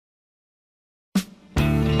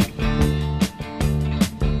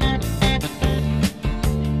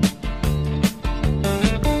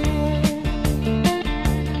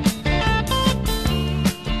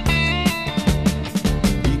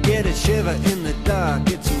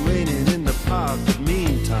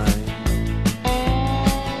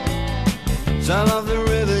I love the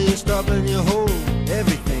river, you stop and you hold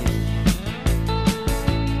everything.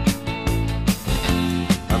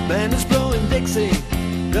 A band is blowing Dixie,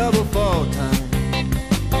 double fall time.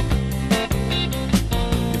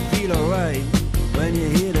 You feel alright when you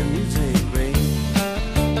hear the music ring.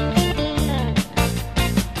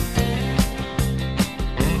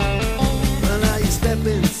 Well, now you step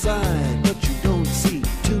inside, but you don't see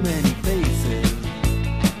too many faces.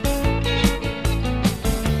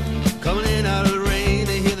 Coming in out of the rain,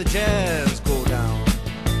 they hear the jazz go down.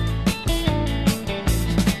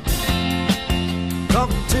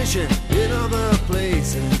 Competition in other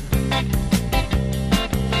places,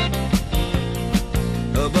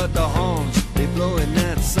 but the horns, they blowing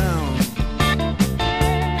that sound.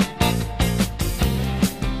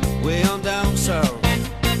 Way on down south,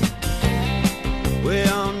 way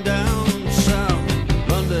on down south,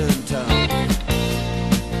 London town.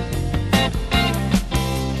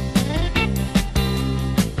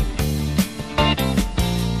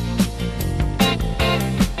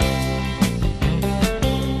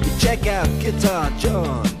 You check out Guitar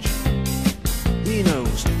George, he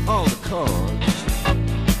knows all the chords.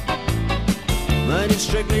 But it's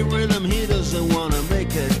strictly rhythm, he doesn't want to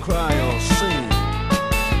make it cry or sing.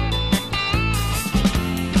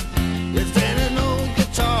 If then an old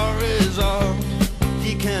guitar is all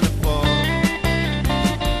he can afford,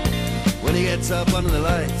 when he gets up under the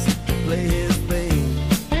lights to play his thing.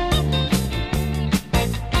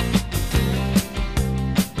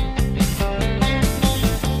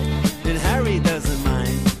 And Harry doesn't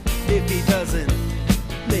mind if he doesn't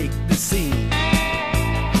make the scene.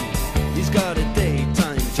 He's got a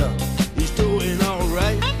daytime job, he's doing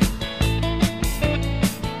alright.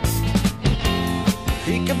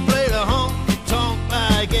 He can play the honky-tonk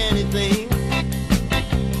like anything,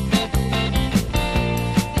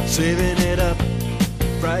 saving it up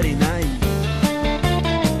Friday night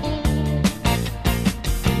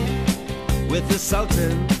with the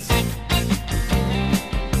Sultans,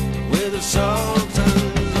 with the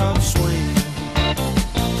Sultans of Swing.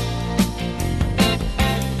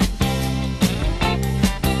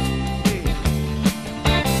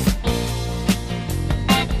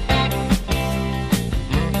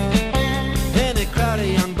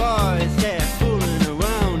 Young boys, they're fooling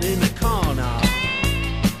around in the corner,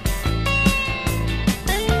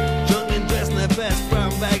 drunk and dressed in their best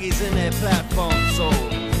brown baggies in their platform soles.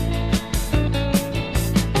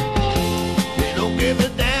 They don't give a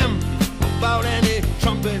damn about any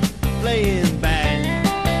trumpet playing band.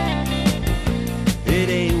 It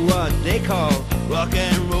ain't what they call rock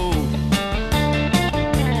and roll.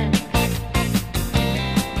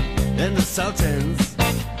 And the Sultans,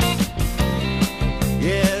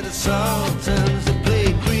 yeah, the Sultans, they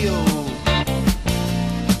play Creole.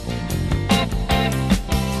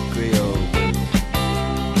 Creole.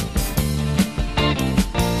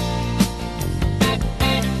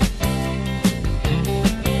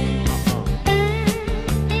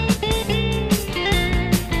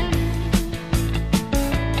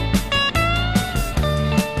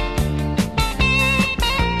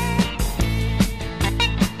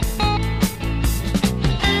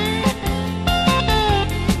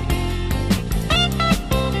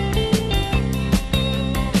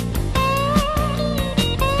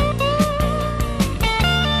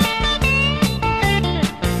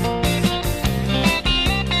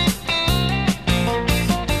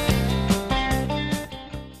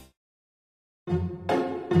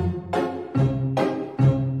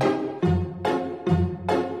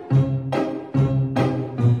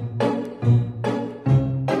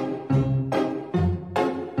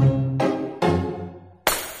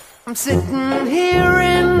 I'm sitting here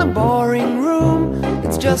in the boring room.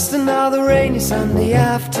 It's just another rainy Sunday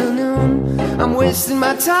afternoon. I'm wasting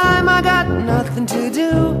my time, I got nothing to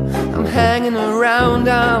do. I'm hanging around,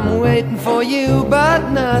 I'm waiting for you,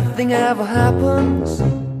 but nothing ever happens.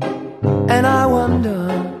 And I wonder,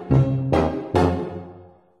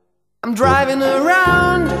 I'm driving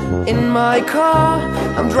around in my car.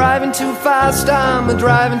 I'm driving too fast, I'm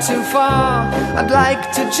driving too far. I'd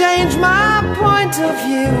like to change my point of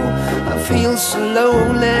view. I feel so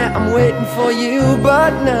lonely, I'm waiting for you,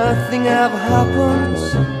 but nothing ever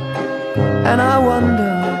happens. And I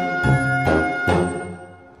wonder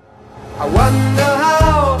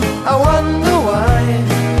how, I wonder why.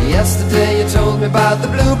 Yesterday you told me about the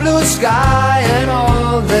blue, blue sky, and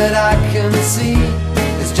all that I can see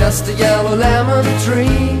is just a yellow lemon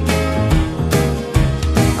tree.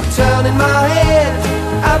 I'm turning my head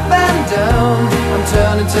up and down. I'm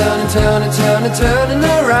turning, turning, turning, turning, turning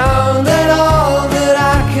around, and all that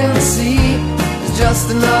I can see is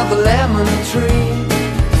just another lemon tree.